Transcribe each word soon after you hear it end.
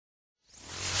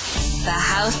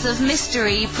House of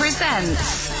Mystery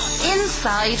presents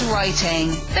Inside Writing,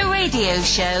 the radio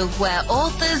show where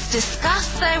authors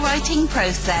discuss their writing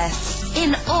process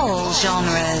in all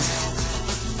genres.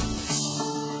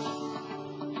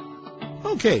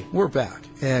 Okay, we're back.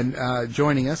 And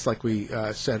joining us, like we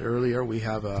said earlier, we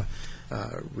have a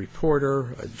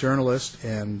reporter, a journalist,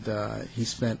 and he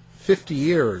spent 50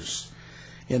 years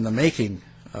in the making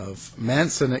of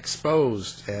Manson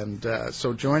Exposed. And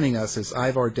so joining us is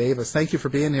Ivor Davis. Thank you for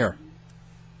being here.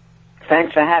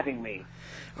 Thanks for having me.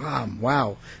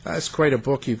 Wow, that's quite a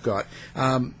book you've got.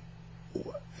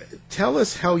 Tell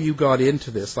us how you got into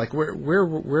this. Like, where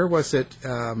was it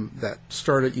that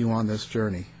started you on this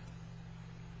journey?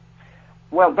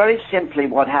 Well, very simply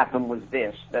what happened was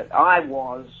this, that I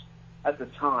was, at the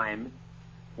time,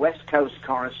 West Coast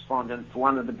correspondent for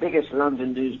one of the biggest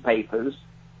London newspapers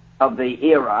of the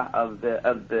era of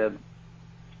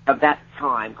that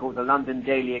time, called the London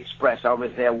Daily Express. I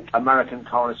was their American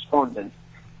correspondent.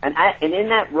 And in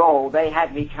that role, they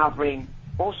had me covering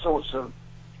all sorts of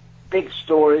big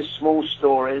stories, small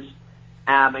stories.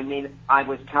 I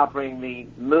was covering the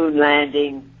moon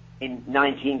landing in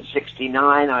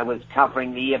 1969. I was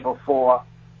covering the year before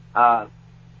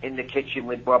in the kitchen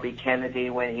with Bobby Kennedy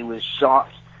when he was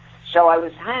shot. So I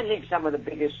was handling some of the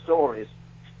biggest stories.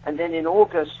 And then in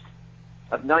August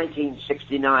of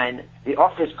 1969, the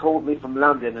office called me from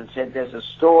London and said there's a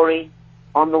story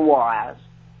on the wires.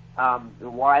 The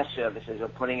wire services are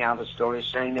putting out a story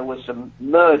saying there were some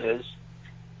murders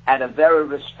at a very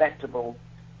respectable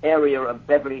area of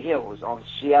Beverly Hills on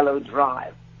Cielo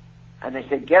Drive. And they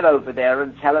said, get over there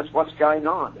and tell us what's going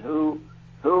on. Who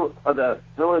are the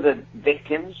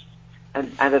victims?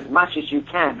 And as much as you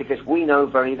can, because we know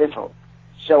very little.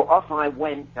 So off I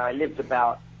went. I lived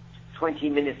about 20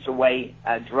 minutes away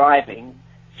driving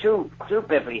to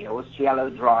Beverly Hills,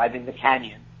 Cielo Drive in the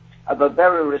canyon, of a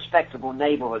very respectable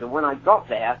neighborhood. And when I got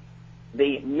there,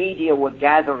 the media were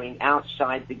gathering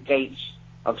outside the gates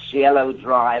of Cielo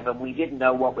Drive, and we didn't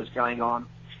know what was going on.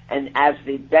 And as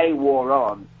the day wore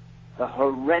on, the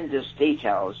horrendous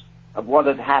details of what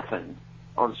had happened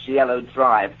on Cielo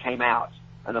Drive came out.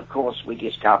 And of course, we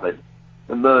discovered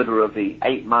the murder of the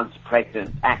 8 months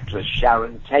pregnant actress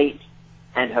Sharon Tate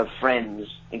and her friends,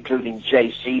 including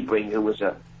Jay Sebring, who was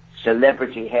a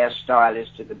celebrity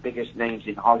hairstylist to the biggest names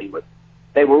in Hollywood.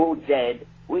 They were all dead.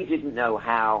 We didn't know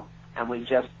how, and we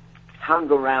just hung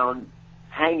around,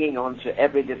 hanging on to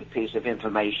every little piece of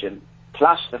information,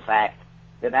 plus the fact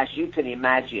that, as you can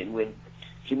imagine, with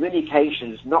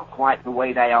communications not quite the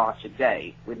way they are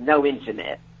today, with no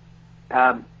internet,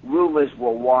 rumors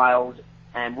were wild,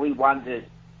 and we wondered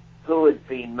who had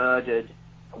been murdered,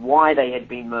 why they had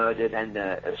been murdered, and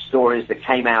the stories that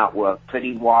came out were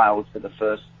pretty wild for the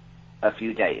first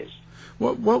few days.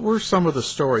 What were some of the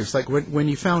stories? Like when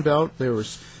you found out there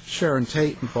was Sharon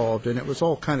Tate involved and it was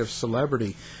all kind of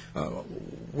celebrity,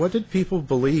 what did people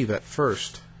believe at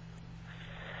first?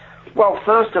 Well,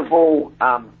 first of all,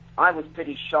 I was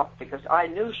pretty shocked because I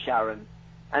knew Sharon,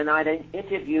 and I'd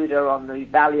interviewed her on the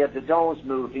Valley of the Dolls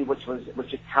movie, which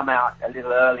had come out a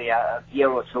little earlier, a year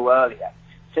or two earlier.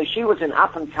 So she was an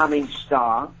up-and-coming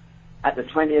star at the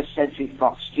 20th Century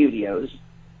Fox Studios,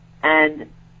 and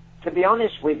to be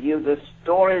honest with you, the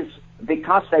stories,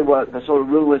 because the sort of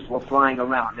rumors were flying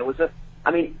around,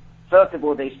 first of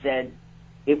all, they said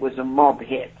it was a mob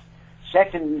hit.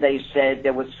 Second, they said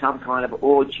there was some kind of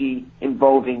orgy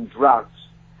involving drugs.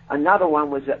 Another one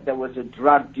was that there was a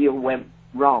drug deal went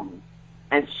wrong.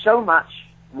 And so much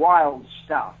wild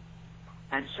stuff.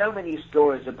 And so many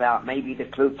stories about maybe the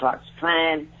Ku Klux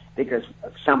Klan, because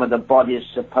some of the bodies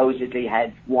supposedly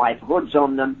had white hoods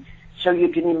on them. So you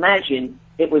can imagine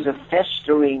it was a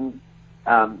festering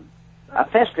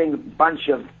bunch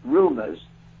of rumors,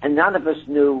 and none of us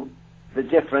knew the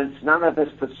difference. None of us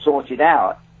could sort it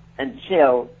out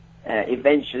until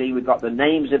eventually we got the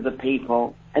names of the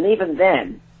people, and even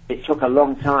then, it took a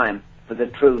long time for the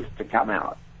truth to come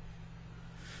out.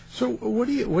 So, what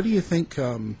do you think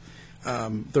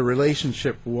the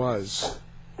relationship was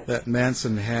that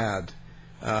Manson had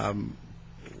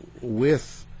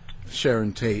with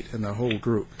Sharon Tate and the whole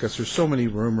group? Because there's so many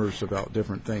rumors about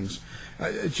different things.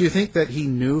 Do you think that he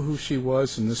knew who she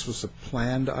was and this was a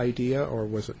planned idea, or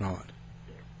was it not?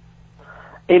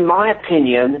 In my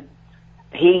opinion,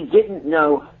 he didn't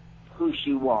know who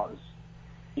she was.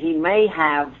 He may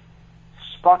have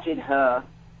spotted her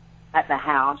at the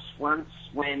house once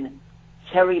when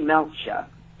Terry Melcher,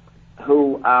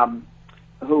 who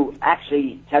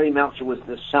Terry Melcher was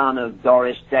the son of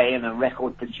Doris Day and a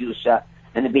record producer,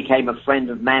 and he became a friend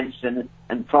of Manson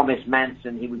and promised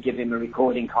Manson he would give him a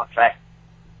recording contract.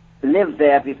 lived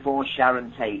there before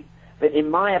Sharon Tate. But in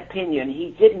my opinion,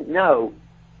 he didn't know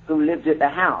who lived at the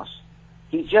house.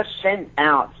 He just sent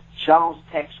out Charles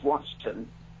Tex Watson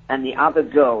and the other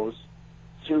girls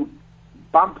to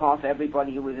bump off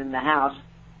everybody who was in the house.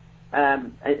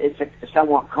 It's a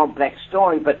somewhat complex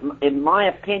story, but in my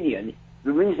opinion,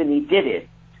 the reason he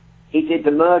did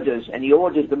the murders, and he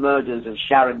ordered the murders of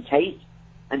Sharon Tate,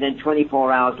 and then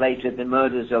 24 hours later, the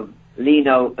murders of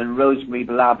Lino and Rosemary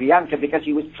LaBianca, because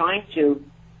he was trying to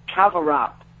cover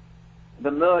up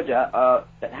the murder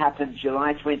that happened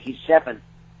July 27th,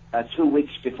 2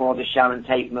 weeks before the Sharon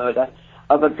Tate murder,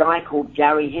 of a guy called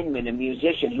Gary Hinman, a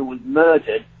musician who was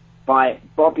murdered by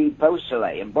Bobby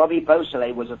Beausoleil. And Bobby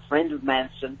Beausoleil was a friend of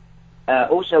Manson,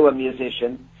 also a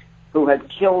musician, who had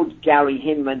killed Gary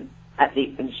Hinman at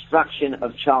the instruction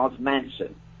of Charles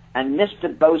Manson. And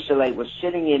Mr. Beausoleil was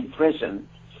sitting in prison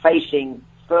facing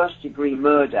first-degree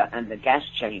murder and the gas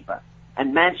chamber.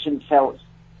 And Manson felt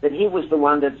that he was the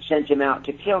one that sent him out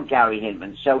to kill Gary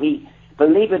Hinman. So he,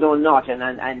 believe it or not, and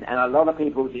a lot of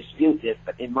people dispute this,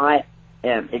 but in my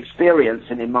experience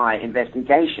and in my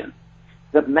investigation,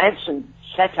 that Manson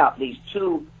set up these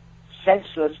two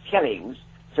senseless killings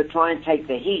to try and take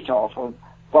the heat off of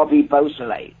Bobby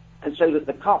Beausoleil, and so that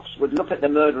the cops would look at the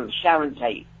murder of Sharon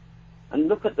Tate and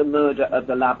look at the murder of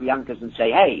the LaBiancas and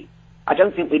say, hey, I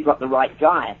don't think we've got the right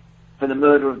guy for the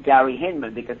murder of Gary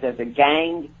Hinman, because there's a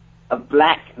gang of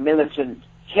black militant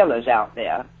killers out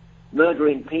there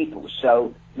murdering people,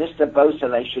 so Mr.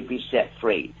 Beausoleil should be set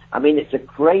free. I mean, it's a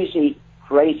crazy,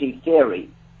 crazy theory,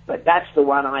 but that's the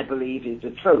one I believe is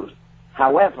the truth.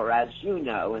 However, as you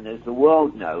know, and as the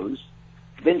world knows,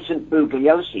 Vincent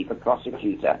Bugliosi, the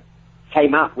prosecutor,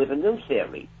 came up with a new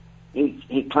theory.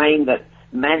 He claimed that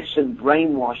Manson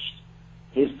brainwashed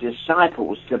his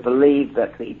disciples to believe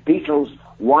that the Beatles'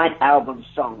 White Album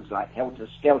songs like Helter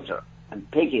Skelter and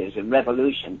Pig Ears and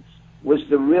Revolution was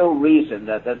the real reason,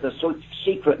 that the sort of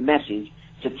secret message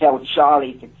to tell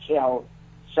Charlie to kill,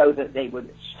 so that they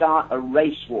would start a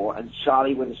race war and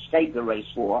Charlie would escape the race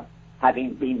war,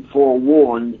 having been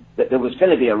forewarned that there was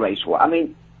going to be a race war. I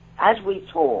mean, as we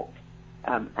talk,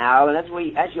 Al, and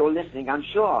as you're listening, I'm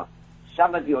sure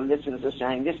some of your listeners are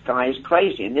saying, this guy is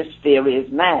crazy and this theory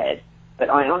is mad. But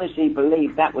I honestly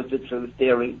believe that was the true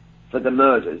theory for the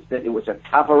murders, that it was a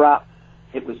cover-up.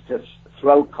 It was to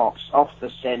throw cops off the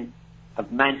scent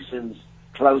of Manson's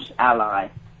close ally,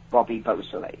 Bobby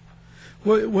Beausoleil.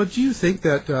 Well, do you think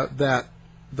that that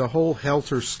the whole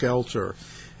helter-skelter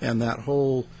and that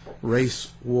whole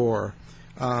race war,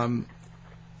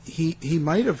 he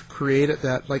might have created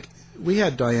that? Like, we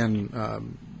had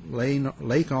Diane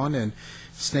Lake on, and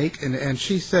Snake, and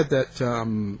she said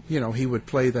that he would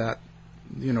play that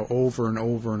over and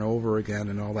over and over again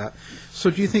and all that. So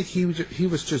do you think he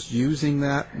was just using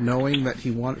that, knowing that he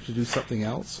wanted to do something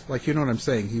else? Like, you know what I'm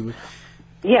saying? He was.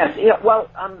 Yes. Yeah, well,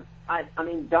 I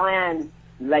mean, Diane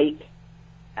Lake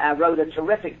wrote a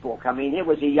terrific book. I mean, here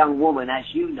was a young woman, as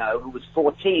you know, who was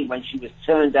 14 when she was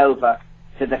turned over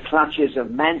to the clutches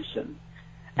of Manson.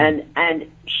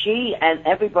 And she and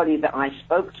everybody that I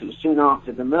spoke to soon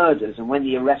after the murders and when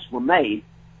the arrests were made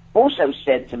also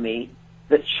said to me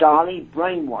that Charlie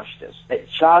brainwashed us, that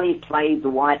Charlie played the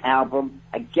White Album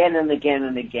again and again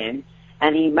and again,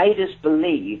 and he made us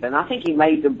believe, and I think he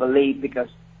made them believe because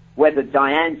whether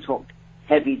Diane took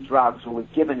heavy drugs or was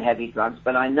given heavy drugs,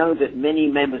 but I know that many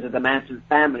members of the Manson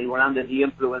family were under the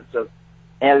influence of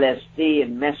LSD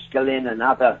and mescaline and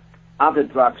other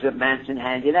drugs that Manson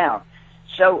handed out.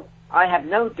 So I have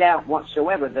no doubt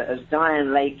whatsoever that, as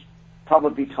Diane Lake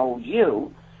probably told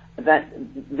you, that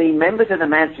the members of the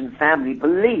Manson family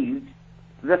believed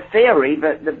the theory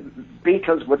that the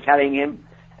Beatles were telling him,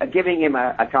 giving him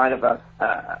a kind of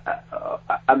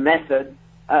a method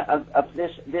of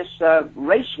this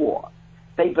race war.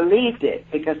 They believed it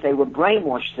because they were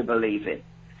brainwashed to believe it.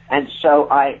 And so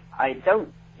I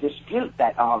don't dispute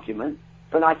that argument,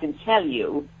 but I can tell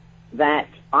you that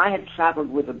I had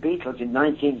traveled with the Beatles in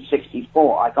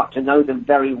 1964. I got to know them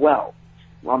very well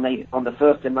on the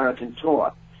first American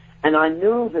tour. And I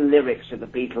knew the lyrics of the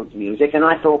Beatles' music, and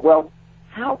I thought, well,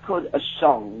 how could a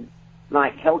song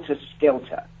like Helter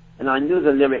Skelter, and I knew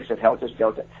the lyrics of Helter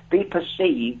Skelter, be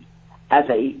perceived as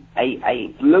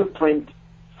a blueprint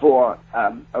for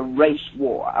a race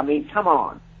war? I mean, come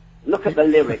on. Look at the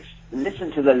lyrics.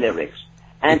 Listen to the lyrics.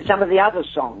 And some of the other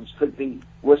songs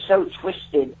were so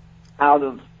twisted out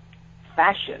of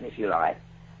fashion, if you like.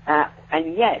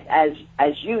 And yet,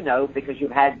 as you know, because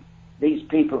you've had these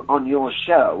people on your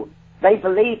show, they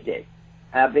believed it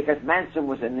because Manson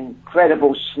was an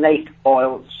incredible snake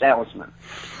oil salesman.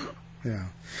 Yeah.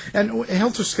 And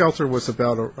Helter Skelter was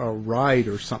about a ride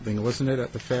or something, wasn't it,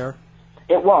 at the fair?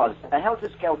 It was. Helter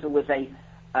Skelter was in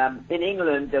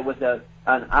England, there was an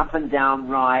up and down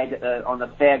ride on the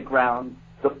fairground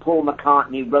that Paul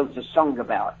McCartney wrote a song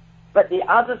about. But the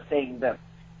other thing that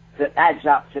adds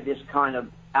up to this kind of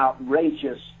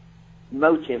outrageous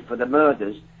motive for the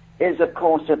murders is, of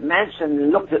course, that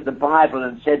Manson looked at the Bible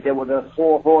and said there were the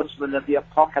 4 horsemen of the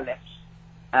apocalypse,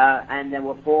 and there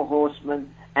were 4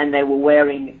 horsemen, and they were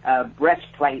wearing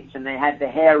breastplates, and they had the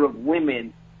hair of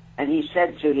women. And he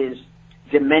said to his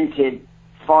demented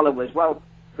followers, well,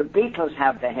 the Beatles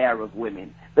have the hair of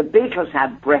women. The Beatles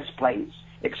have breastplates,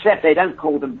 except they don't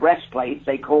call them breastplates,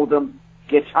 they call them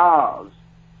guitars.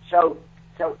 So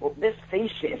this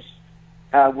thesis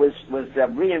was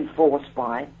reinforced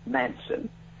by Manson,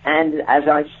 and as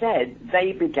I said,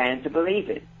 they began to believe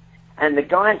it. And the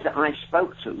guys that I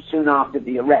spoke to soon after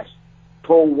the arrest,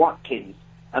 Paul Watkins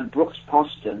and Brooks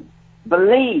Poston,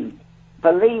 believed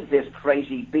this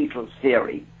crazy Beatles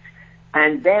theory.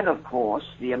 And then, of course,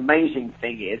 the amazing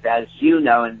thing is, as you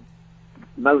know, and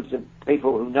most of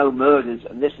people who know murders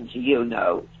and listen to you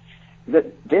know, that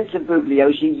Vincent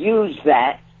Bugliosi used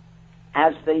that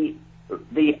as the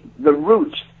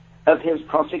root of his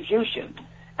prosecution.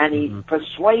 And he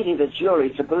persuaded a jury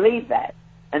to believe that.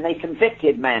 And they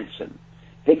convicted Manson.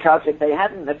 Because if they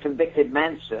hadn't have convicted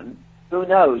Manson, who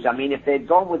knows? I mean, if they'd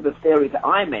gone with the theory that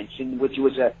I mentioned, which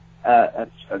was a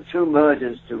 2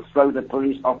 murders to throw the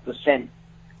police off the scent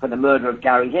for the murder of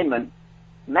Gary Hinman,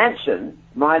 Manson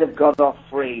might have got off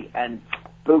free, and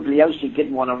Bugliosi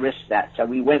didn't want to risk that, so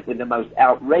he went with the most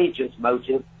outrageous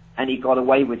motive, and he got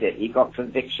away with it. He got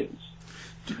convictions.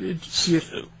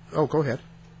 Oh, go ahead.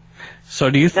 So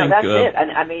do you think... No, that's it.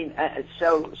 And I mean,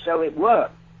 so it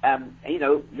worked. You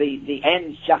know, the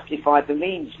ends justified the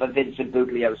means for Vincent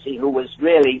Bugliosi, who was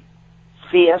really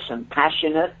fierce and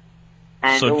passionate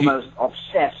and almost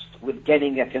obsessed with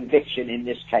getting a conviction in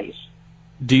this case.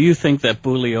 Do you think that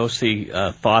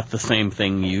Bugliosi thought the same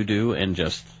thing you do and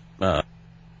just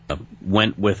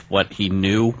went with what he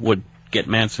knew would get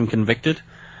Manson convicted?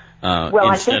 Well,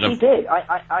 I think he did.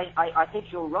 I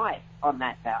think you're right on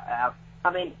that.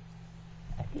 I mean,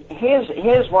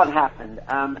 here's what happened,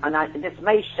 and this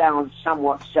may sound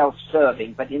somewhat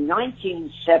self-serving, but in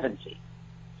 1970,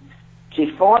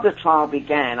 before the trial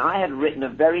began, I had written a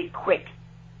very quick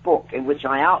book in which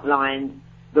I outlined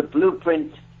the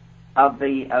blueprint of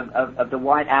the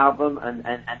White Album and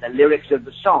the lyrics of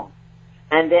the song.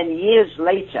 And then years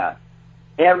later,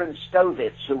 Aaron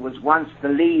Stovitz, who was once the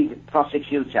lead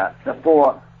prosecutor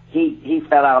before he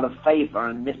fell out of favor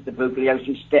and Mr.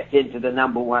 Bugliosi stepped into the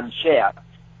 #1 chair,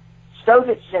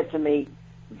 Stovitz said to me,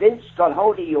 Vince got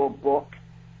hold of your book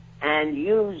and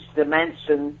used the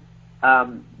Manson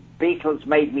Beatles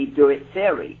made me do it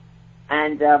theory.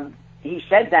 And he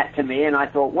said that to me, and I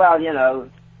thought, well, you know,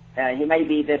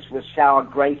 maybe this was sour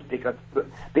grapes because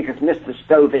Mr.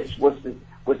 Stovitz was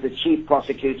the chief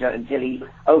prosecutor until he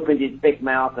opened his big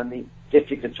mouth and the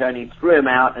district attorney threw him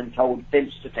out and told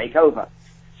Vince to take over.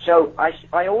 So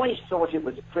I always thought it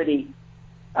was a pretty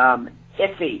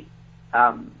iffy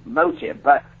motive,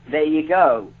 but there you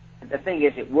go. The thing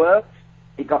is, it worked.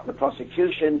 It got the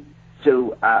prosecution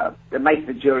to make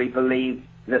the jury believe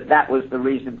that was the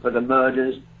reason for the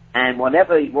murders. And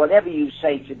whatever you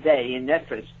say today, in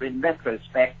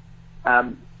retrospect,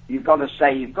 you've got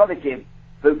to give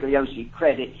Bugliosi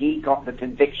credit. He got the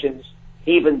convictions,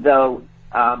 even though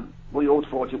we all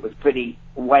thought it was pretty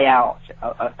way out,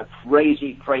 a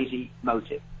crazy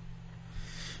motive.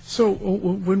 So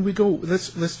when we go,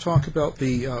 let's talk about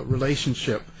the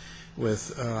relationship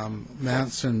with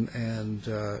Manson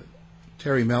and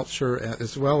Terry Melcher,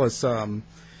 as well as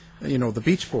the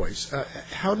Beach Boys.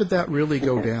 How did that really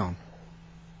go down?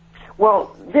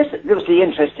 Well, this was the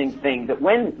interesting thing, that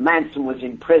when Manson was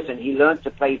in prison, he learned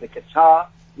to play the guitar.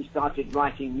 He started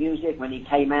writing music. When he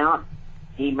came out,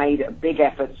 he made big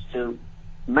efforts to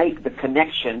make the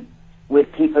connection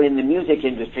with people in the music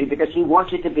industry because he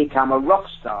wanted to become a rock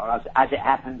star. As it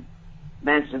happened,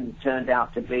 Manson turned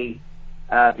out to be,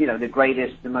 the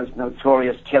greatest, the most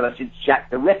notorious killer since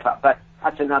Jack the Ripper. But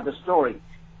that's another story.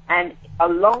 And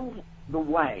along the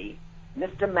way,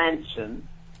 Mr. Manson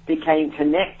became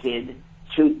connected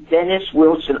to Dennis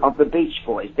Wilson of the Beach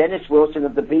Boys. Dennis Wilson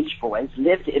of the Beach Boys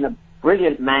lived in a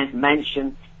brilliant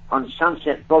mansion on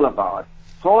Sunset Boulevard.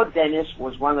 Poor Dennis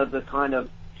was one of the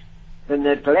the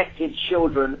neglected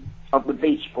children of the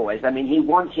Beach Boys. I mean, he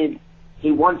wanted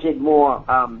more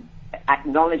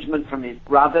acknowledgement from his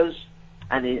brothers,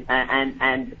 and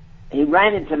he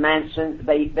ran into Manson.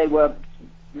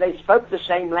 They spoke the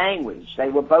same language. They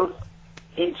were both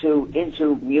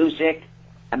into music,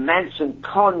 and Manson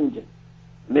conned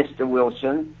Mr.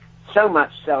 Wilson, so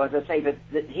much so, as I say,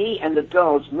 that he and the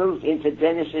girls moved into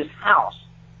Dennis's house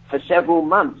for several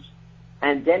months.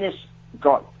 And Dennis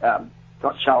got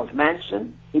Charles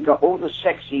Manson. He got all the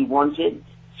sex he wanted.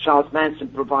 Charles Manson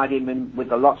provided him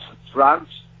with lots of drugs.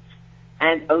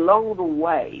 And along the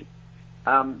way,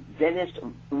 Dennis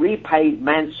repaid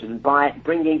Manson by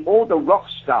bringing all the rock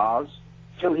stars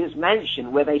to his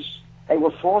mansion, where they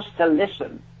were forced to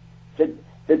listen.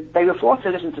 They were forced to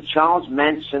listen to Charles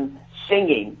Manson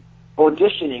singing,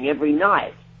 auditioning every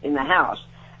night in the house.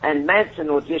 And Manson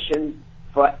auditioned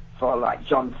for like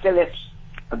John Phillips,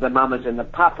 the Mamas and the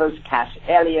Papas, Cass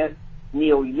Elliot,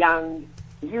 Neil Young,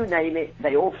 you name it.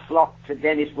 They all flocked to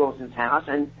Dennis Wilson's house,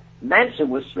 and Manson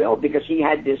was thrilled because he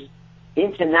had this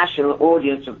international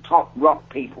audience of top rock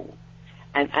people.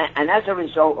 And as a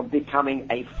result of becoming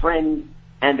a friend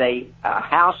and a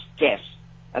house guest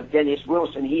of Dennis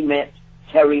Wilson, he met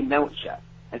Terry Melcher.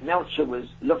 And Melcher was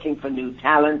looking for new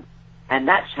talent, and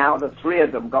that's how the three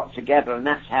of them got together, and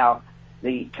that's how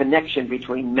the connection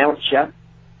between Melcher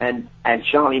and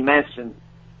Charlie Manson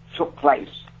took place.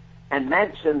 And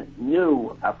Manson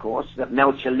knew, of course, that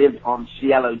Melcher lived on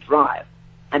Cielo Drive.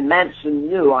 And Manson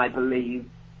knew, I believe,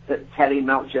 that Terry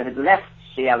Melcher had left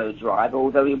Cielo Drive,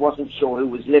 although he wasn't sure who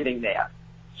was living there.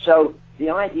 So the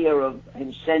idea of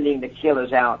him sending the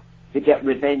killers out to get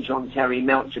revenge on Terry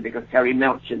Melcher because Terry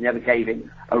Melcher never gave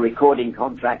him a recording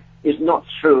contract is not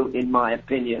true, in my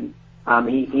opinion.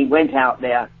 He went out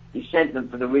there, he sent them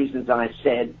for the reasons I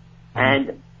said,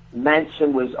 and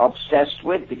Manson was obsessed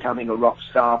with becoming a rock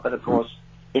star, but of course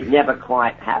it never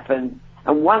quite happened.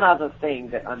 And one other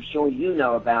thing that I'm sure you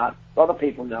know about, a lot of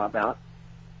people know about,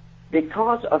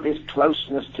 because of his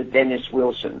closeness to Dennis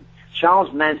Wilson,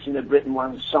 Charles Manson had written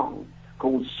one song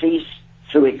called Cease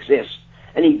to Exist,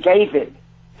 and he gave it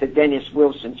to Dennis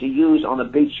Wilson to use on a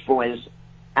Beach Boys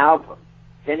album.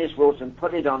 Dennis Wilson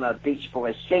put it on a Beach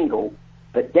Boys single,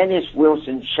 but Dennis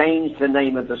Wilson changed the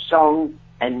name of the song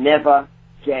and never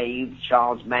gave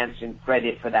Charles Manson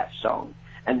credit for that song.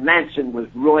 And Manson was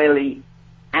royally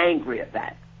angry at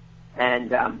that,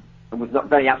 and was not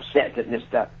very upset at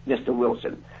Mr.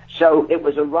 Wilson. So it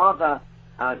was a rather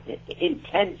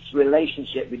intense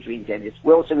relationship between Dennis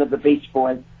Wilson of the Beach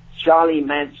Boys, Charlie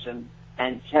Manson,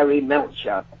 and Terry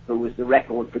Melcher, who was the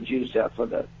record producer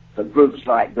for groups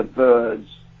like the Byrds,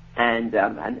 and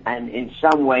in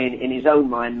some way, in his own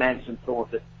mind, Manson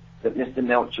thought that Mr.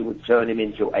 Melcher would turn him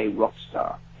into a rock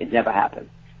star. It never happened.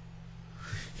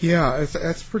 Yeah,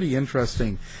 that's pretty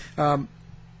interesting.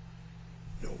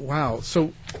 Wow.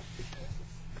 So,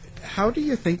 how do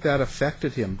you think that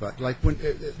affected him? But like, when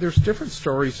there's different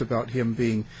stories about him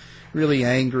being really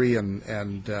angry and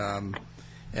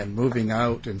moving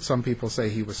out, and some people say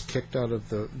he was kicked out of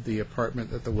the apartment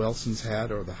that the Wilsons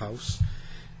had, or the house.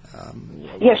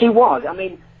 Yes, he was. I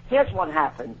mean, here's what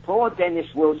happened. Poor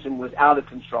Dennis Wilson was out of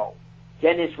control.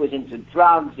 Dennis was into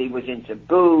drugs, he was into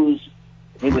booze,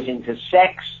 he was into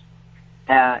sex.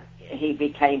 He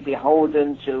became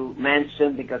beholden to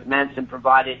Manson because Manson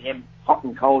provided him hot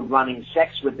and cold running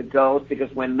sex with the girls,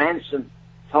 because when Manson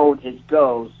told his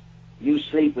girls, you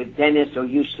sleep with Dennis or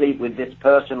you sleep with this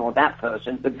person or that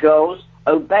person, the girls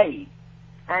obeyed.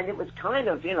 And it was kind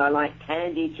of, like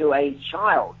candy to a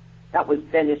child. That was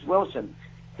Dennis Wilson.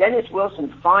 Dennis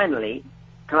Wilson finally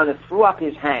kind of threw up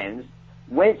his hands,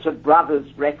 went to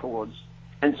Brothers Records,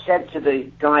 and said to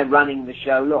the guy running the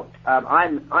show, look,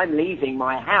 I'm leaving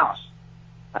my house,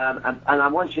 and I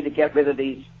want you to get rid of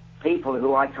these people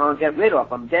who I can't get rid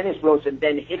of. Dennis Wilson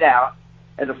then hid out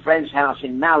at a friend's house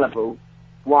in Malibu,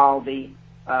 while the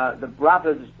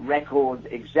Brothers Records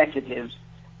executives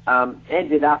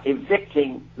ended up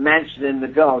evicting Manson and the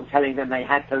girls, telling them they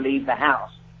had to leave the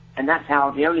house. And that's how,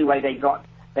 the only way they got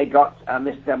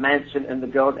Mr. Manson and the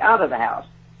girls out of the house.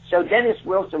 So Dennis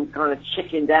Wilson kind of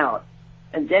chickened out,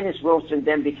 and Dennis Wilson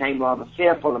then became rather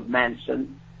fearful of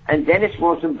Manson, and Dennis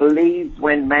Wilson believed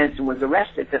when Manson was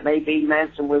arrested that maybe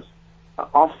Manson was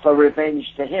off for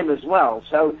revenge to him as well.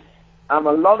 So a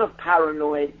lot of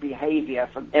paranoid behavior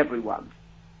from everyone.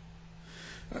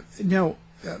 Now,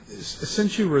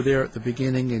 since you were there at the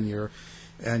beginning and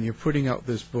you're putting out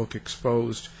this book,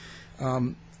 Exposed,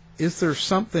 is there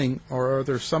something, or are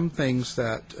there some things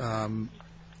that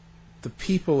the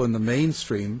people in the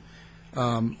mainstream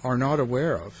are not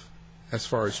aware of as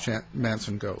far as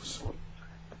Manson goes?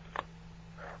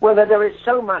 Well, there is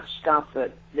so much stuff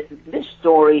that this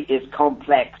story is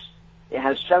complex. It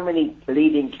has so many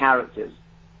leading characters.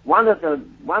 One of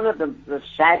the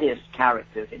saddest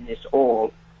characters in this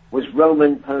all was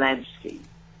Roman Polanski.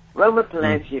 Roman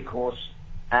Polanski, of course,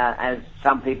 as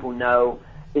some people know,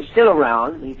 is still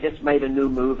around. He just made a new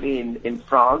movie in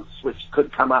France, which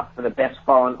could come up for the best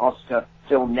foreign Oscar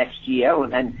film next year,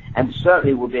 and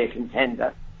certainly will be a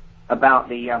contender, about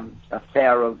the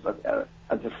affair of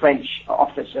the French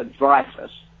officer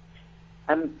Dreyfus.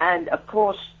 And of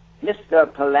course,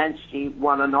 Mr. Polanski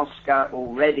won an Oscar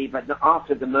already, but not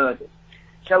after the murder.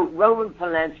 So Roman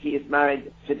Polanski is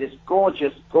married to this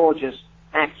gorgeous, gorgeous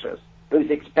actress who's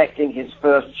expecting his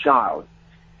first child.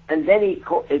 And then he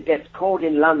gets called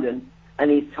in London, and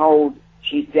he's told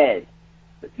she's dead.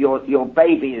 Your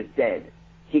baby is dead.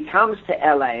 He comes to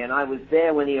LA, and I was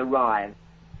there when he arrived.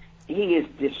 He is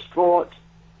distraught.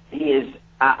 He is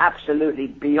absolutely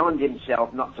beyond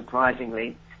himself, not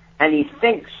surprisingly. And he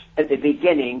thinks at the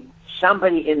beginning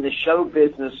somebody in the show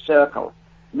business circle,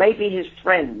 maybe his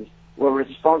friends, were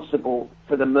responsible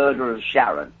for the murder of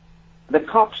Sharon. The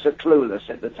cops are clueless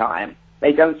at the time.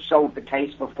 They don't solve the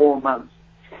case for 4 months.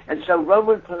 And so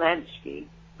Roman Polanski,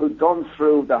 who'd gone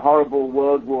through the horrible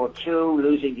World War II,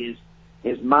 losing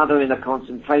his mother in a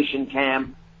concentration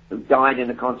camp, who died in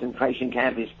a concentration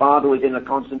camp, his father was in a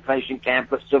concentration camp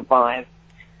but survived.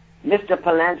 Mr.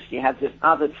 Polanski has this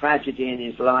other tragedy in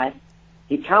his life.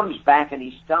 He comes back and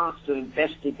he starts to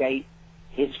investigate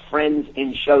his friends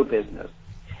in show business.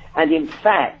 And in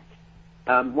fact,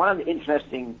 one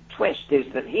interesting twist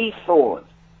is that he thought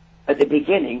at the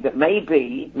beginning that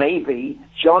maybe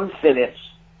John Phillips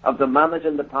of the Mamas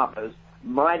and the Papas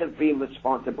might have been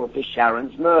responsible for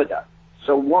Sharon's murder.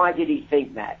 So why did he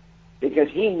think that? Because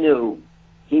he knew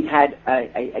he'd had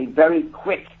a very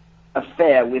quick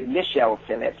affair with Michelle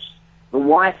Phillips, the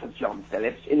wife of John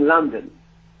Phillips, in London.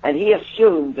 And he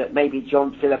assumed that maybe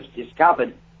John Phillips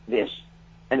discovered this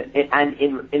and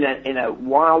in a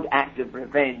wild act of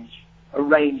revenge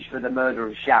arranged for the murder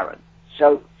of Sharon.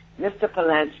 So Mr.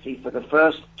 Polanski, for the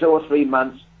first 2 or 3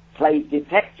 months, played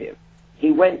detective.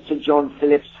 He went to John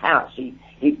Phillips' house.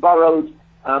 He borrowed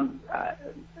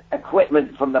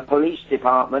equipment from the police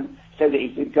department so that he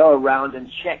could go around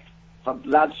and check for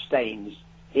blood stains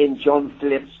in John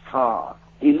Phillips' car.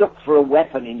 He looked for a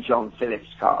weapon in John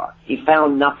Phillips' car. He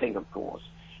found nothing, of course.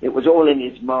 It was all in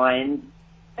his mind,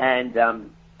 and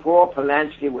poor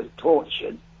Polanski was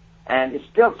tortured, and is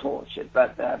still tortured,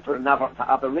 but for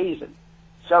other reasons.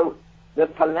 So the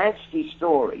Polanski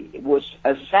story was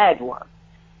a sad one.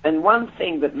 And one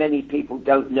thing that many people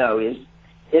don't know is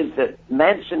that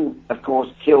Manson, of course,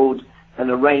 killed and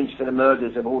arranged for the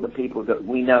murders of all the people that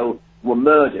we know were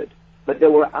murdered. But there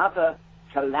were other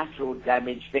collateral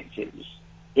damage victims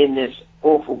in this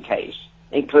awful case,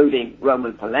 including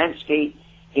Roman Polanski,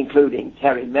 including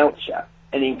Terry Melcher,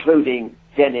 and including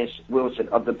Dennis Wilson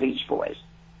of the Beach Boys.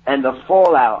 And the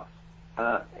fallout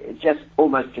it just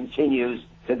almost continues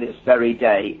to this very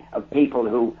day of people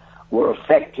who were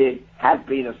affected, have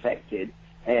been affected,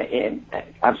 and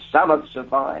some have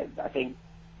survived. I think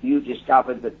you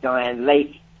discovered that Diane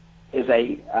Lake is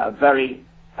a very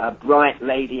bright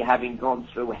lady having gone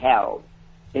through hell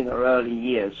in her early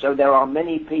years. So there are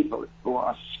many people who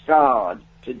are scarred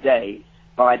today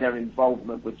by their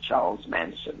involvement with Charles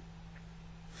Manson.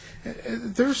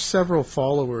 There's several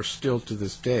followers still to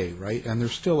this day, right? And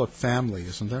there's still a family,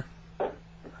 isn't there?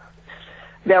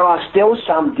 There are still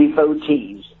some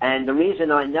devotees, and the reason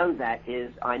I know that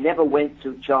is I never went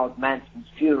to Charles Manson's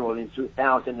funeral in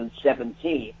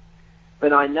 2017,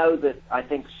 but I know that I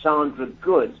think Sandra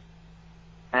Good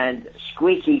and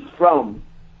Squeaky Fromm,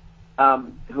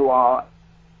 who are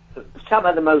some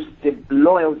of the most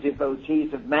loyal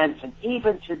devotees of Manson,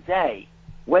 even today,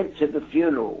 went to the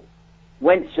funeral,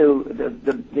 went to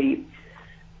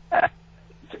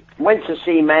went to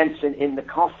see Manson in the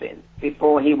coffin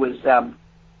before he was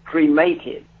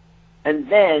cremated. And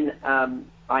then,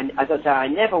 as I say, I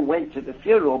never went to the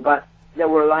funeral, but there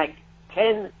were like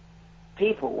 10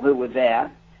 people who were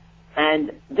there,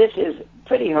 and this is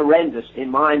pretty horrendous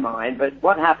in my mind, but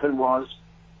what happened was,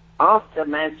 after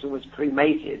Manson was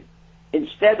cremated,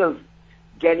 instead of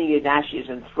getting his ashes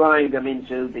and throwing them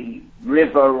into the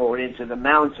river or into the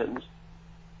mountains,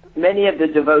 many of the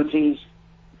devotees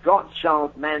got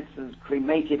Charles Manson's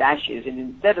cremated ashes, and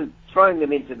instead of throwing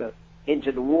them into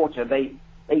the water, they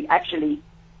actually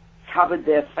covered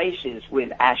their faces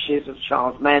with ashes of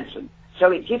Charles Manson.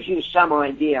 So it gives you some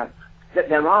idea that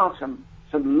there are some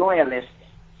loyalists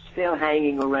still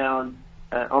hanging around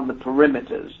on the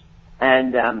perimeters,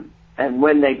 and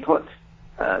when they put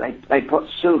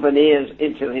souvenirs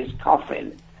into his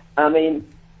coffin, I mean,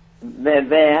 they're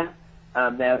there,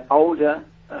 they're older,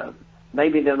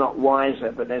 maybe they're not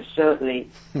wiser, but there's certainly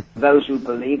those who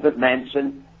believe that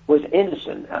Manson was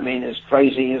innocent. I mean, as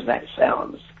crazy as that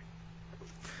sounds.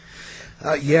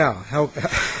 Yeah. How?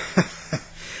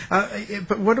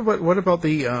 But what about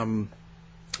the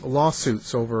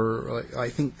lawsuits over? I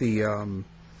think the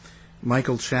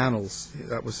Michael Channels,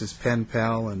 that was his pen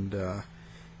pal, and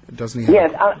doesn't he?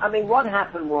 Yes. I mean, what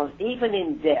happened was, even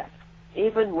in death,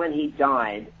 even when he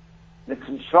died, the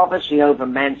controversy over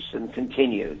Manson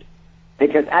continued,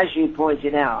 because, as you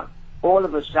pointed out, all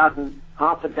of a sudden,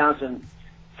 half a dozen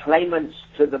claimants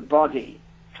to the body,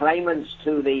 claimants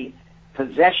to the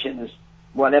possessions,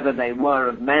 whatever they were,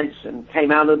 of Manson,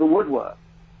 came out of the woodwork.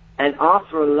 And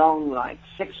after a long,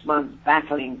 6 months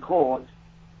battle in court,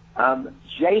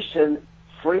 Jason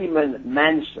Freeman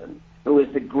Manson, who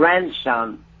is the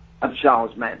grandson of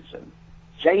Charles Manson,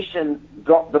 Jason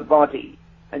got the body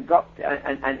and got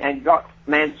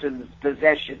Manson's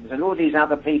possessions, and all these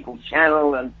other people,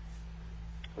 Channel, and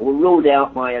were ruled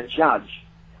out by a judge.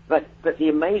 But the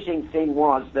amazing thing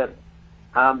was that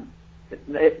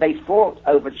they fought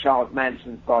over Charles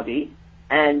Manson's body,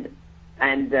 and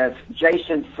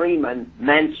Jason Freeman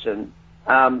Manson,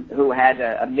 who had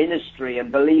a ministry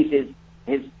and believed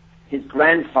his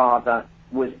grandfather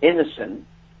was innocent,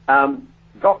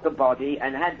 got the body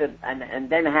and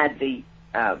then had the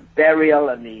burial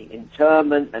and the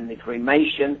interment and the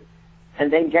cremation,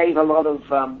 and then gave a lot of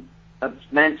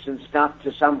Manson stuff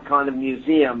to some kind of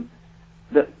museum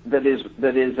that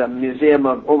is a museum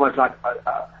of almost like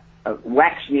a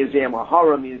wax museum, a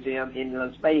horror museum in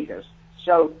Las Vegas.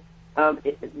 So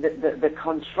the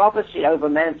controversy over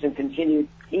Manson continued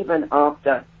even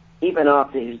after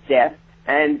his death,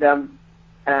 and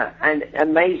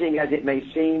amazing as it may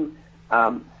seem,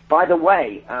 by the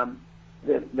way,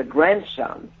 the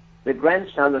grandson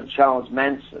of Charles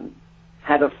Manson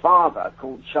had a father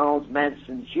called Charles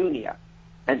Manson Jr.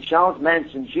 And Charles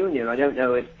Manson Jr., I don't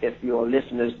know if your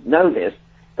listeners know this,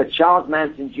 but Charles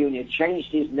Manson Jr.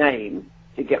 changed his name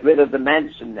to get rid of the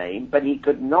Manson name, but he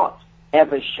could not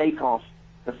ever shake off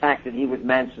the fact that he was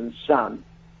Manson's son.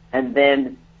 And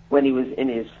then, when he was in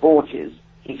his 40s,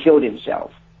 he killed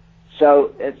himself.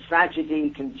 So tragedy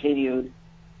continued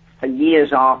for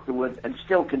years afterwards, and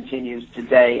still continues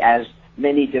today, as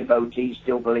many devotees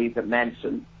still believe that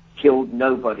Manson killed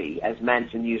nobody, as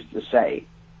Manson used to say.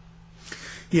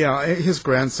 Yeah, his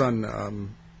grandson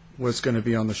was going to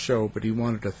be on the show, but he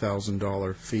wanted a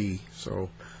 $1,000 fee. So,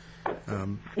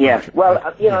 yes. Well,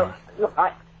 look,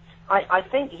 I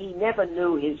think he never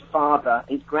knew his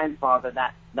grandfather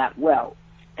that well.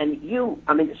 And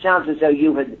it sounds as though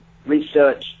you had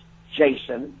researched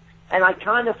Jason, and I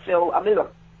kind of feel,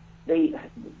 look, does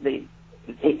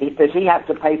he have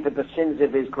to pay for the sins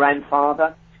of his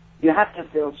grandfather? You have to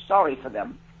feel sorry for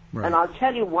them. Right. And I'll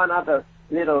tell you one other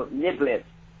little niblet.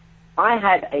 I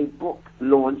had a book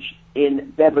launch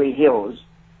in Beverly Hills,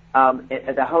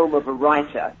 at the home of a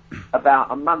writer,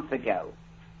 about a month ago,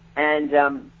 and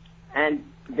the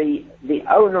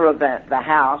owner of the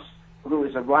house, who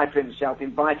is a writer himself,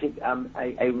 invited a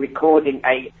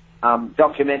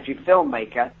documentary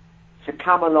filmmaker to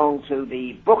come along to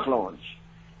the book launch.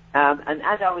 And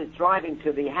as I was driving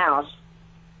to the house,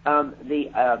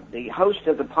 the host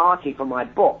of the party for my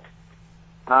book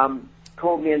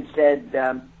called me and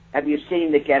said, have you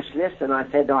seen the guest list? And I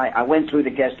said, I went through the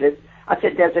guest list. I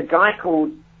said, there's a guy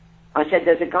called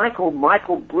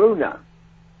Michael Bruner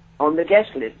on the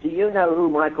guest list. Do you know who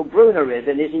Michael Bruner is,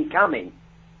 and is he coming?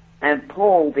 And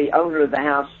Paul, the owner of the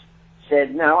house,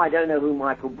 said, no, I don't know who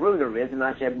Michael Bruner is. And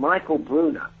I said, Michael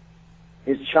Bruner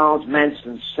is Charles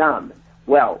Manson's son.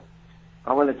 Well,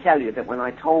 I want to tell you that when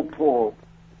I told Paul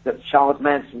that Charles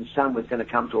Manson's son was going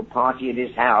to come to a party at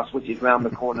his house, which is round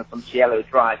the corner from Cielo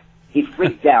Drive, he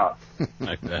freaked out.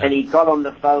 And he got on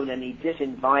the phone and he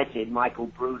disinvited Michael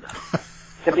Bruner.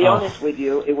 To be honest with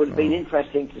you, it would have been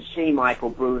interesting to see Michael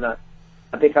Bruner,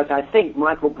 because I think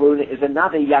Michael Bruner is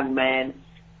another young man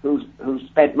who's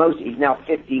spent he's now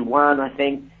 51, I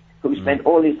think, who spent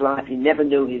all his life, he never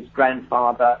knew his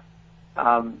grandfather,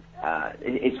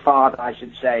 his father, I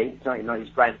should say, sorry, not his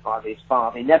grandfather, his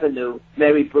father. He never knew.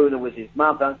 Mary Bruner was his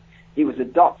mother. He was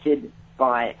adopted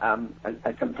by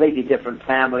a completely different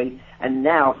family, and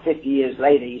now, 50 years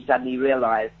later, he suddenly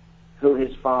realized who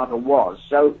his father was.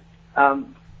 So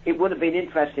it would have been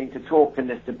interesting to talk to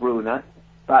Mr. Bruner,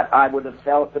 but I would have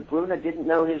felt that Bruner didn't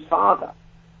know his father,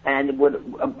 and it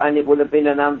would have been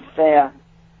an unfair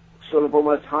sort of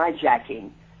almost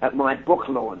hijacking at my book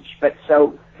launch. But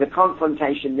so the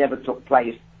confrontation never took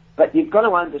place. But you've got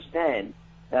to understand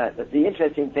that the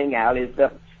interesting thing, Al, is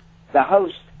that the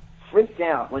host freaked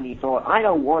out when he thought, I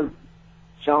don't want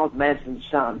Charles Manson's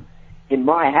son in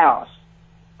my house.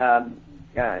 And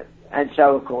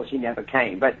so, of course, he never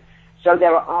came. But so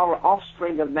there are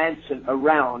offspring of Manson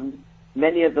around,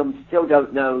 many of them still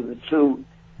don't know the true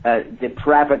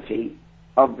depravity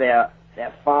of their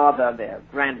father, their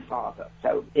grandfather.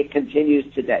 So it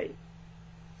continues today.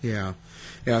 Yeah,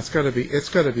 it's got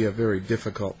to be a very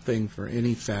difficult thing for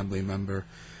any family member,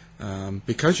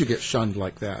 because you get shunned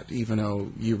like that, even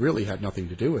though you really had nothing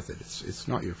to do with it. It's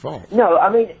not your fault. No,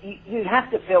 I mean, you have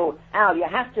to feel, Al, you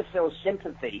have to feel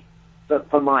sympathy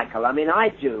for Michael. I mean, I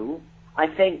do. I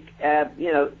think,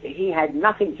 he had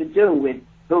nothing to do with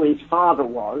who his father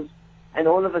was, and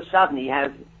all of a sudden he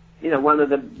has, one of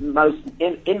the most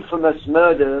infamous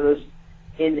murderers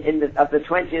of the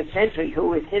 20th century,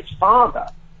 who is his father.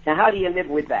 So how do you live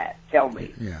with that? Tell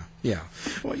me. Yeah.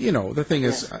 Well, the thing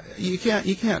is, you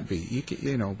can't be,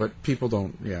 but people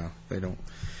don't. Yeah, they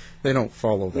don't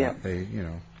follow that. Yeah. They.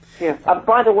 Yeah.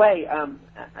 By the way,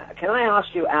 can I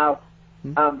ask you, Al?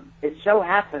 It so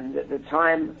happened at the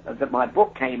time that my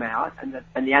book came out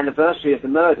and the anniversary of the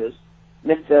murders,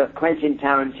 Mr. Quentin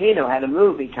Tarantino had a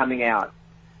movie coming out,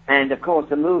 and of course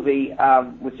the movie,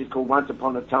 which is called Once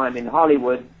Upon a Time in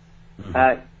Hollywood,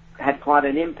 had quite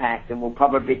an impact and will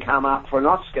probably come up for an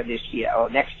Oscar this year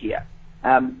or next year.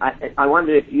 I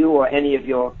wonder if you or any of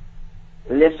your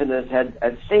listeners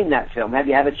had seen that film. Have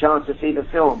you had a chance to see the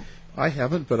film? I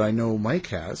haven't, but I know Mike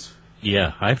has.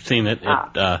 Yeah, I've seen it.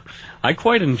 I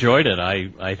quite enjoyed it.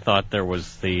 I thought there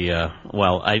was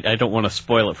I don't want to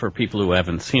spoil it for people who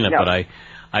haven't seen it, but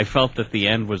I felt that the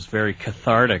end was very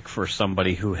cathartic for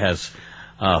somebody who has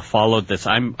followed this.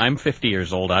 I'm 50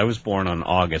 years old. I was born on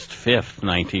August 5th,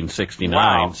 1969.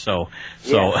 Wow.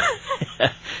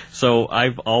 So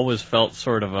I've always felt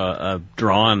sort of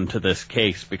drawn to this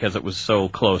case because it was so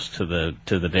close to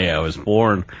the day I was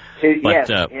born.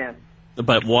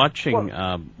 But watching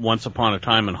Once Upon a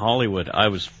Time in Hollywood, I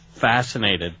was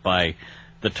fascinated by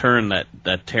the turn that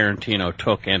Tarantino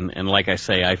took, and like I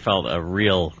say, I felt a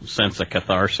real sense of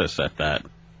catharsis at that.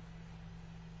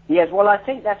 Yes, well, I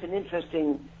think that's an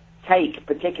interesting take,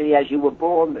 particularly as you were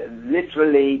born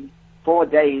literally 4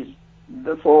 days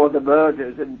before the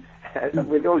murders, and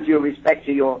with all due respect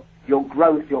to your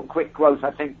growth, your quick growth,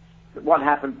 I think what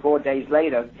happened 4 days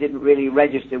later didn't really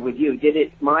register with you, did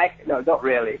it, Mike? No, not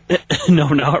really. No,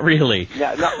 not really.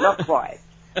 No, not quite.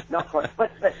 Not quite.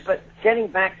 But getting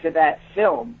back to that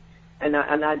film, and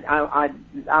I'd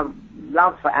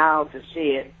love for Al to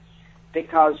see it,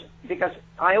 because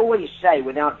I always say,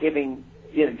 without giving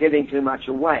too much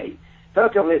away,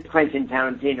 first of all, it's Quentin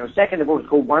Tarantino. Second of all, it's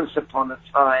called Once Upon a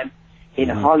Time in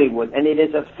Hollywood, and it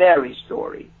is a fairy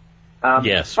story.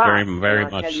 Yes, very, very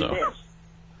much so.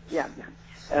 Yeah.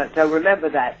 So remember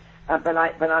that. But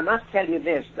I must tell you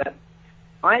this, that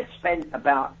I spent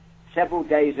about several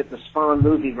days at the Spahn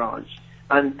Movie Ranch,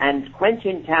 and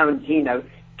Quentin Tarantino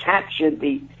captured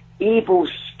the evil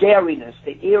scariness,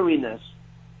 the eeriness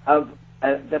of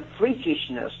the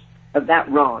freakishness of that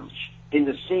ranch in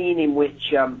the scene in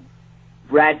which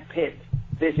Brad Pitt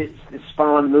visits the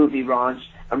Spahn Movie Ranch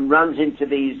and runs into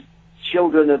these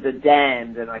children of the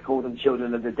damned, and I call them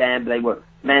children of the damned. They were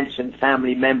Manson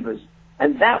family members.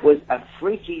 And that was a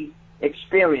freaky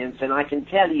experience, and I can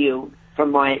tell you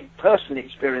from my personal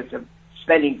experience of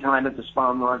spending time at the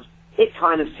Spahn Ranch, it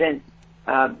kind of sent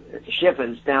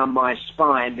shivers down my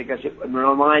spine, because it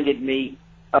reminded me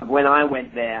of when I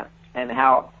went there and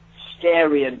how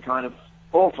scary and kind of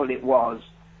awful it was.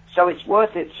 So it's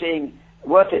worth it seeing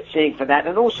for that.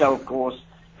 And also, of course,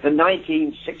 the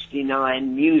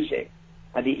 1969 music,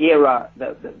 the era,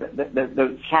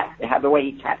 the way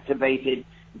he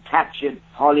captured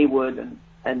Hollywood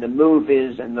and the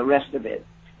movies and the rest of it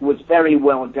was very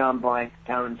well done by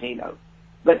Tarantino.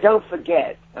 But don't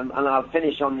forget, and I'll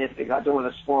finish on this because I don't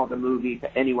want to spoil the movie for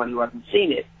anyone who hasn't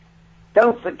seen it.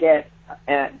 Don't forget,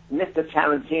 Mr.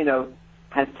 Tarantino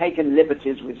has taken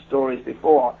liberties with stories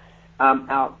before.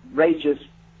 Outrageous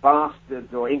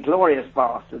Bastards, or Inglorious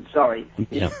Bastards, sorry,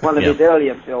 one of his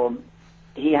earlier films.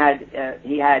 He had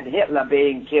Hitler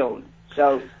being killed.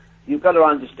 So you've got to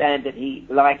understand that he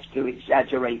likes to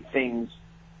exaggerate things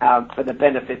for the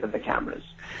benefit of the cameras.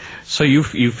 So you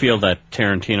feel that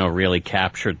Tarantino really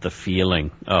captured the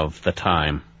feeling of the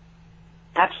time?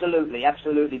 Absolutely,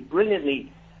 absolutely.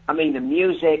 Brilliantly. I mean, the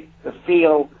music, the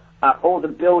feel, all the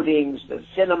buildings, the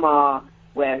cinema,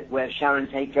 where Sharon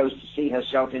Tate goes to see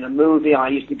herself in a movie. I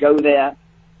used to go there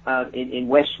in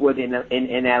Westwood in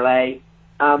L.A.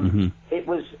 It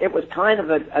was kind of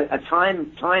a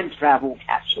time travel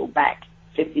capsule back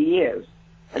 50 years.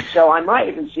 And so I might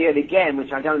even see it again,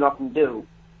 which I don't often do.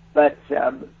 But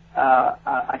again,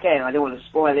 I don't want to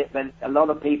spoil it, but a lot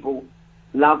of people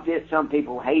loved it. Some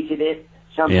people hated it.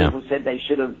 Some people said it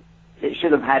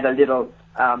should have had a little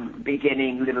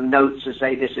beginning, little notes to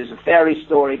say this is a fairy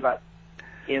story. But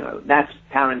that's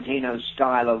Tarantino's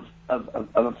style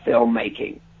of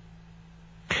filmmaking.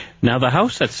 Now, the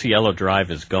house at Cielo Drive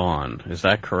is gone. Is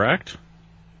that correct?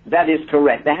 That is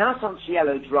correct. The house on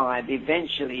Cielo Drive,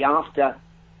 eventually, after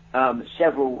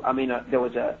several, there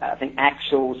was I think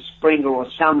Axel Springer or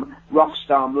some rock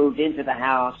star moved into the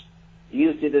house,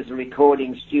 used it as a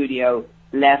recording studio,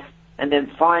 left, and then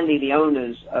finally the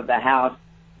owners of the house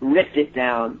ripped it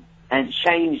down and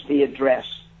changed the address.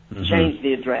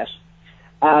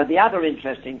 The other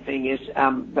interesting thing is,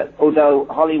 but although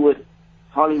Hollywood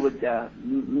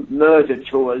murder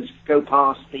tours go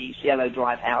past the Cielo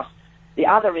Drive house, the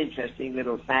other interesting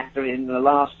little factor in the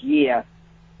last year,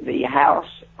 the house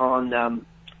on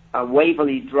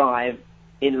Waverly Drive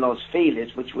in Los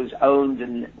Feliz, which was owned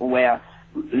and where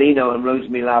Lino and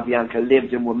Rosemary LaBianca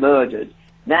lived and were murdered,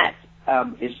 that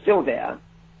is still there,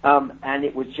 and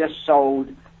it was just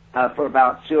sold for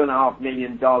about $2.5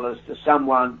 million to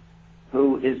someone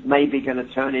who is maybe going to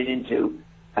turn it into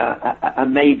a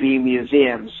maybe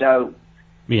museum. So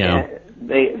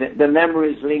the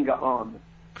memories linger on.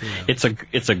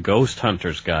 It's a ghost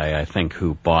hunters guy, I think,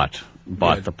 who bought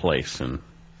the place. And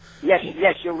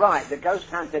yes, you're right. The ghost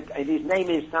hunter. His name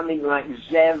is something like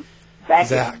Zev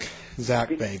Bagans. Zach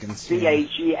Bagans.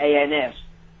 Bagans,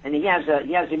 and he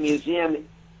has a museum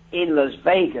in Las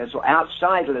Vegas or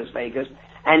outside Las Vegas,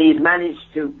 and he's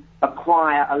managed to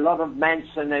acquire a lot of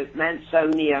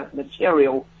Mansonia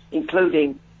material,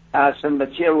 including some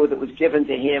material that was given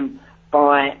to him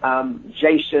by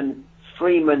Jason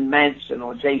Freeman Manson,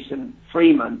 or Jason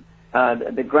Freeman,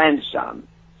 the grandson.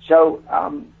 So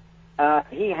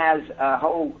he has a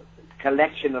whole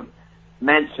collection of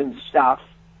Manson stuff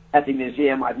at the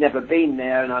museum. I've never been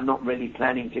there, and I'm not really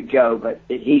planning to go, but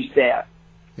he's there.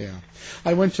 Yeah.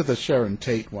 I went to the Sharon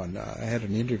Tate one. I had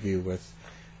an interview with,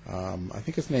 I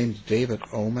think his name's David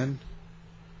Oman.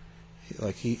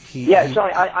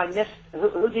 Sorry, I missed.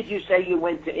 Who did you say you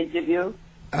went to interview?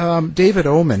 David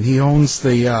Oman. He owns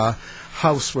the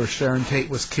house where Sharon Tate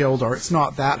was killed, or it's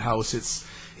not that house. It's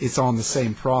on the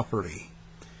same property.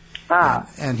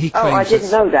 And he claims. Oh, I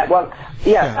didn't know that. Well,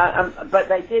 but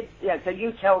they did. Yeah. So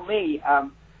you tell me.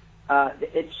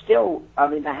 It's still.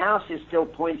 The house is still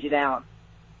pointed out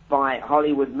by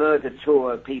Hollywood Murder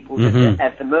Tour people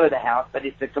at the murder house, but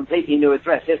it's a completely new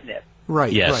address, isn't it?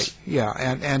 Right. Yes. Right. Yeah.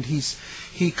 And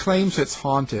he claims it's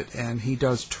haunted, and he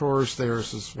does tours there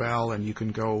as well, and you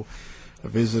can go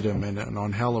visit him. And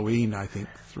on Halloween, I think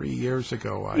 3 years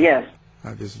ago, I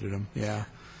visited him. Yeah.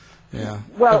 Yeah.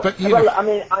 Well,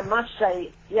 I must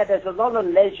say, there's a lot of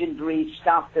legendary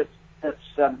stuff that's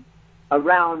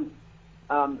around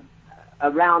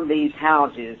these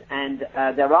houses, and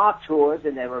there are tours,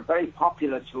 and there are very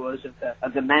popular tours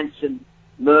of the Manson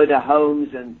murder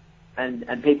homes,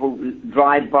 and people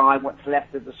drive by what's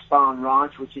left of the Spahn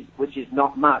Ranch, which is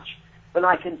not much. But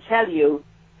I can tell you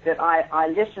that I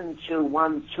listened to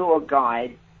one tour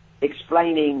guide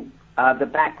explaining the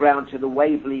background to the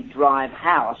Waverly Drive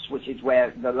house, which is where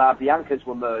the LaBiancas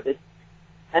were murdered,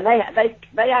 and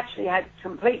they actually had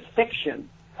complete fiction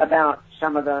about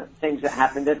some of the things that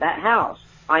happened at that house.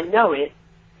 I know it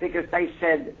because they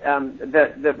said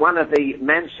that one of the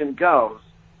Manson girls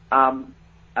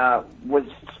was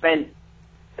spent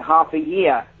half a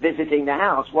year visiting the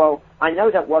house. Well, I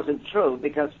know that wasn't true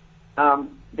because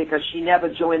she never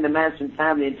joined the Manson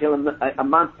family until a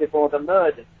month before the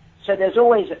murder. So there's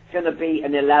always going to be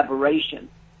an elaboration,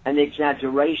 an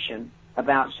exaggeration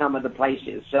about some of the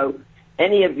places. So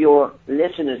any of your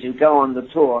listeners who go on the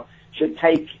tour should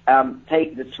take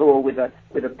the tour with a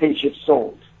pinch of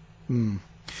salt. Mm.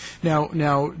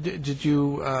 Now, did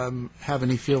you have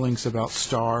any feelings about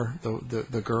Starr,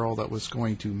 the girl that was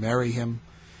going to marry him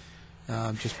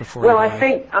just before? Well,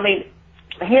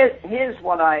 here's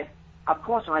what of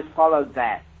course I followed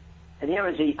that, and here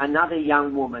is another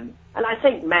young woman, and I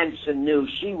think Manson knew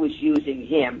she was using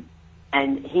him,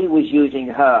 and he was using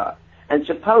her, and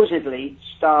supposedly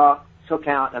Starr took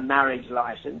out a marriage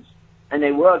license, and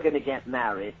they were going to get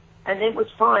married, and it was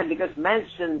fine because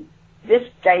this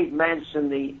gave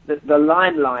Manson the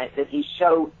limelight that he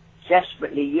so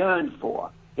desperately yearned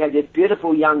for. He had this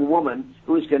beautiful young woman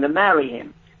who was going to marry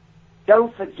him.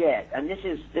 Don't forget, and this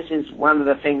is one of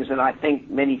the things that I think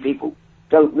many people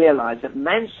don't realize, that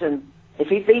Manson, if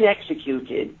he'd been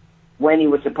executed when he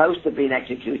was supposed to have been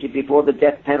executed before the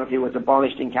death penalty was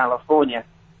abolished in California,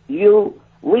 we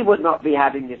would not be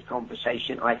having this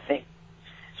conversation, I think.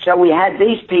 So we had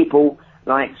these people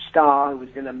like Starr, who was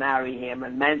going to marry him,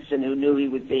 and Manson, who knew he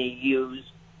was being used.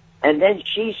 And then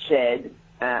she said,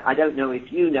 I don't know if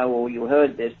you know or you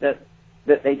heard this, that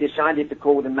they decided to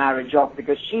call the marriage off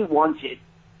because she wanted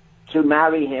to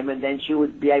marry him, and then she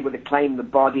would be able to claim the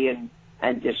body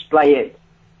and display it,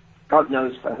 God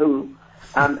knows for who.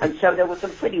 And so there was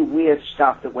some pretty weird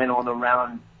stuff that went on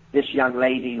around this young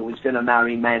lady who was going to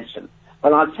marry Manson.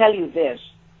 But I'll tell you this,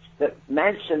 that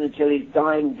Manson, until his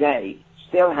dying day,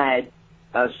 still had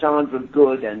Sandra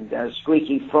Good and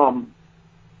Squeaky Fromm,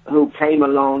 who came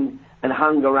along and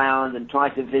hung around and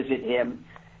tried to visit him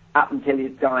up until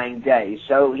his dying day.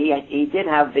 So he did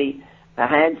have a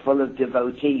handful of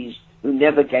devotees who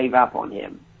never gave up on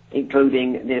him,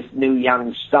 including this new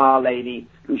young star lady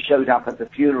who showed up at the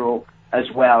funeral as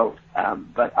well,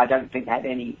 but I don't think had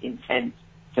any intent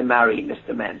to marry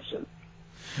Mr. Manson.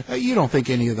 You don't think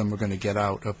any of them are going to get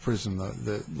out of prison,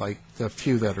 like the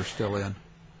few that are still in?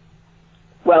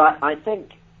 Well, I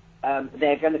think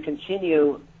they're going to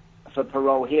continue for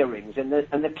parole hearings, and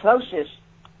the closest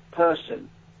person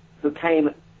who came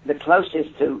the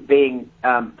closest to being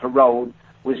paroled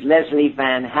was Leslie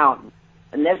Van Houten.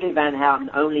 And Leslie Van Houten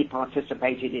only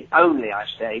participated in, only I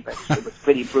say, but it was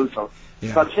pretty brutal,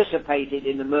 participated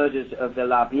in the murders of the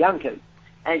LaBiancas.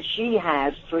 And she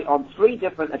has, on three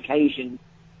different occasions,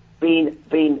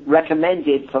 been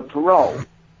recommended for parole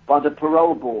by the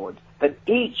parole board. But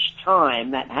each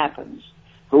time that happens,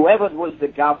 whoever was the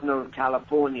governor of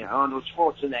California, Arnold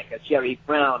Schwarzenegger, Jerry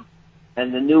Brown,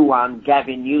 and the new one,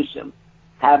 Gavin Newsom,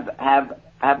 have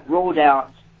ruled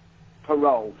out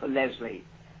parole for Leslie.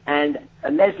 And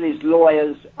Leslie's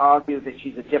lawyers argue that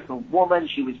she's a different woman.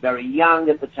 She was very young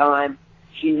at the time.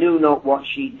 She knew not what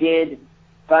she did,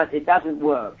 but it doesn't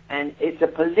work. And it's a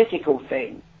political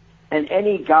thing. And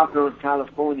any governor of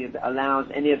California that allows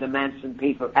any of the Manson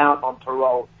people out on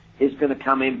parole is going to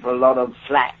come in for a lot of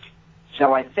flack.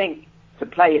 So I think, to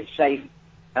play it safe,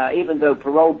 even though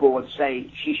parole boards say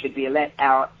she should be let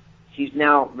out, she's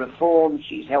now reformed,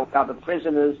 she's helped other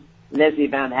prisoners. Leslie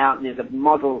Van Houten is a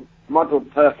model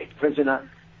perfect prisoner.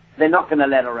 They're not going to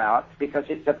let her out because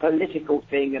it's a political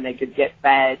thing and they could get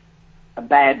a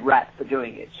bad rap for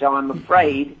doing it. So I'm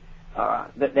afraid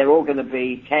that they're all going to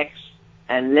be, Tex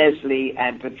and Leslie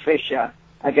and Patricia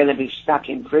are going to be stuck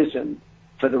in prison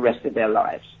for the rest of their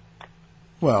lives.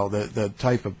 Well, the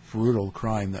type of brutal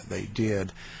crime that they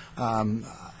did,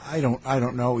 I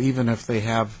don't know, even if they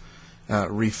have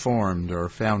reformed or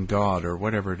found God or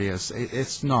whatever it is,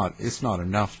 it's not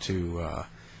enough to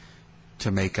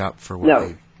make up for what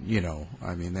they,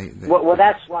 I mean, they well,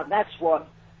 that's what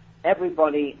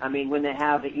everybody, I mean, when they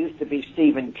have, it used to be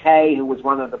Stephen Kay, who was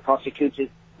one of the prosecutors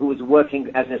who was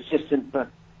working as an assistant for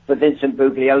Vincent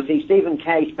Bugliosi. Stephen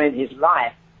Kay spent his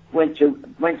life, went to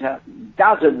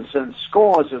dozens and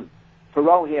scores of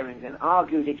parole hearings and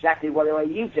argued exactly what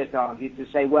you just argued, to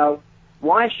say, well,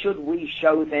 why should we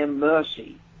show them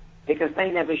mercy? Because they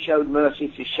never showed mercy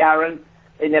to Sharon.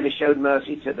 They never showed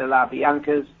mercy to the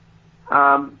LaBiancas.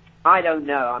 I don't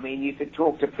know. I mean, you could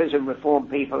talk to prison reform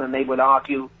people and they would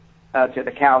argue till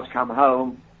the cows come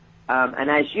home. And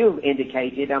as you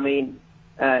indicated, I mean,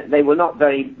 they were not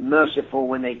very merciful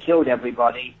when they killed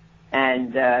everybody.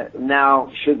 And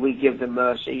now, should we give them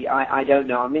mercy? I don't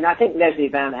know. I mean, I think Leslie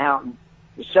Van Houten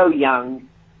is so young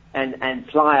and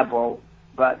pliable,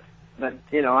 but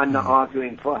I'm not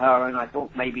arguing for her, and I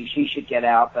thought maybe she should get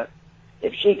out. But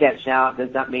if she gets out,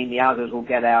 does that mean the others will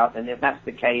get out? And if that's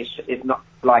the case, it's not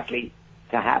likely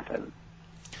to happen.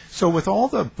 So with all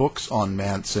the books on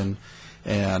Manson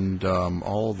and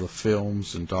all the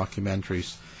films and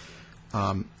documentaries,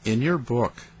 in your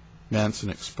book, Manson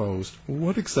Exposed,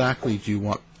 what exactly do you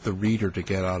want the reader to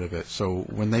get out of it? So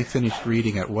when they finish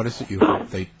reading it, what is it you hope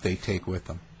they take with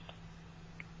them?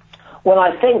 Well,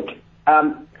 I think,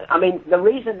 the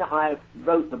reason that I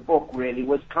wrote the book really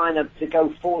was kind of to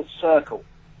go full circle.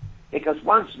 Because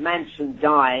once Manson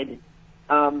died,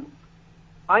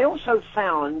 I also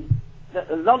found that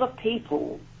a lot of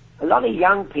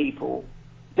young people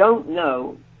don't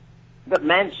know that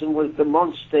Manson was the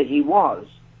monster he was.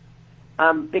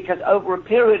 Because over a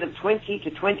period of 20 to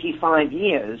 25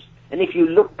 years, and if you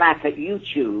look back at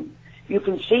YouTube, you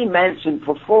can see Manson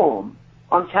perform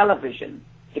on television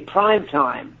in prime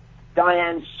time.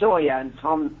 Diane Sawyer and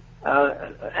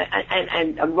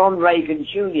and Ron Reagan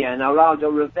Jr. and Geraldo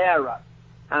Rivera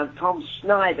and Tom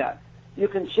Snyder. You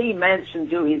can see Manson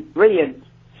do his brilliant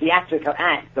theatrical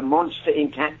act, The Monster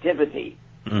in Captivity.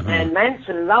 Mm-hmm. And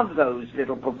Manson loved those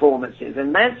little performances,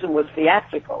 and Manson was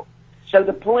theatrical. So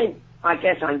the point, I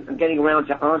guess I'm getting around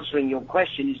to answering your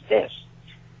question, is this,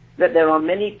 that there are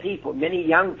many people, many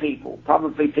young people,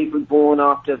 probably people born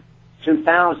after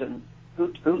 2000,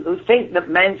 who think that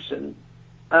Manson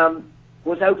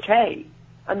was okay.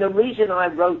 And the reason I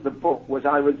wrote the book was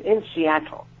I was in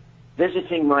Seattle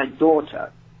visiting my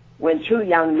daughter when two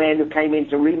young men who came in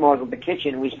to remodel the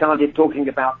kitchen, we started talking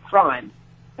about crime.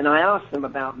 And I asked them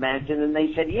about Manson, and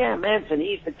they said, yeah, Manson,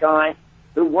 he's the guy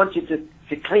who wanted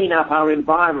to clean up our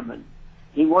environment.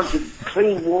 He wanted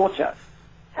clean water.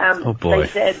 Oh boy. They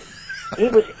said he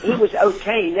was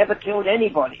okay, he never killed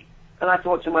anybody. And I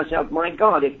thought to myself, my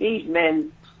God, if these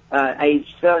men,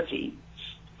 aged 30,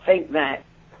 think that,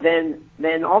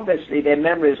 then obviously their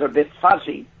memories are a bit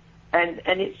fuzzy. And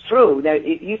it's true.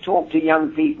 You talk to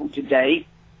young people today,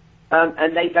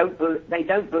 and they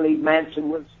don't believe Manson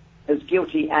was as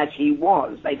guilty as he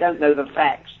was. They don't know the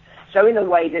facts. So in a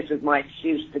way, this is my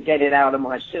excuse to get it out of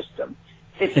my system.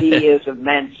 50 years of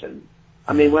Manson.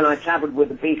 I mean, when I traveled with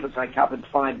the Beatles, I covered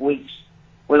 5 weeks.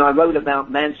 When I wrote about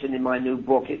Manson in my new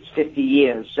book, it's 50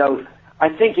 years. So I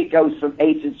think it goes from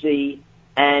A to Z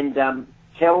and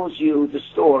tells you the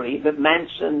story that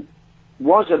Manson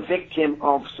was a victim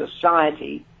of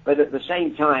society, but at the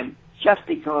same time, just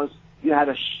because you had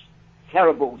a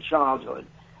terrible childhood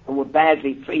and were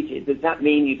badly treated, does that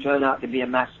mean you turn out to be a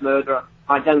mass murderer?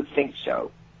 I don't think so.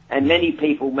 And many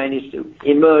people manage to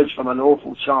emerge from an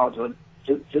awful childhood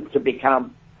to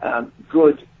become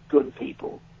good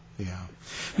people. Yeah.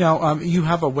 Now, you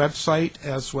have a website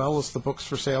as well as the books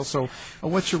for sale. So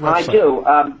what's your website? I do.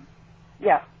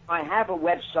 Yeah, I have a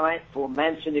website for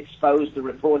Manson Exposed, the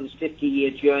reporter's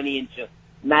 50-year journey into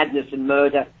madness and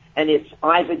murder, and it's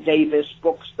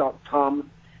ivordavisbooks.com.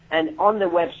 And on the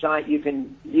website, you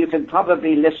can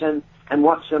probably listen and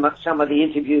watch some of the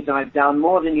interviews I've done,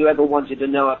 more than you ever wanted to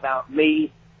know about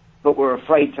me, but were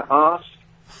afraid to ask.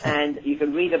 And you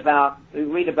can read about the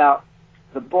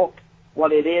book,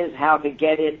 what it is, how to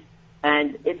get it,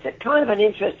 and it's a kind of an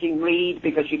interesting read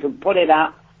because you can put it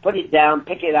up, put it down,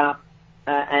 pick it up,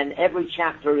 and every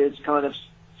chapter is kind of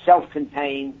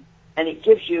self-contained, and it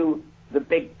gives you the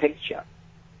big picture.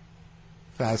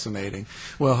 Fascinating.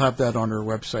 We'll have that on our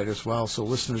website as well, so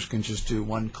listeners can just do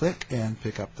one click and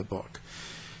pick up the book.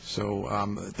 So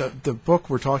the book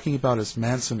we're talking about is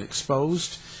Manson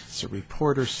Exposed. It's a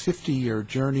reporter's 50-year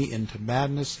journey into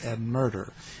madness and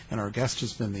murder. And our guest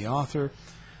has been the author,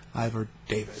 Ivor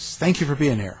Davis. Thank you for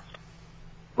being here.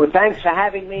 Well, thanks for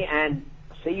having me, and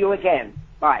see you again.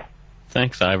 Bye.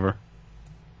 Thanks, Ivor.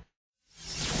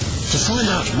 To find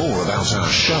out more about our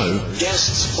show,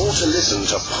 guests, or to listen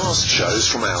to past shows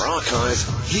from our archive,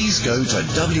 please go to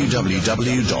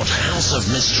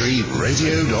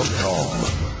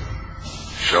www.houseofmysteryradio.com.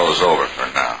 Show's over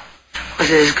for now. Was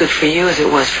it as good for you as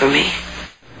it was for me?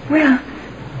 Well,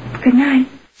 good night.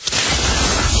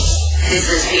 This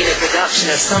has been a production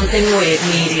of Something Weird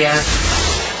Media.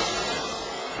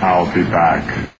 I'll be back.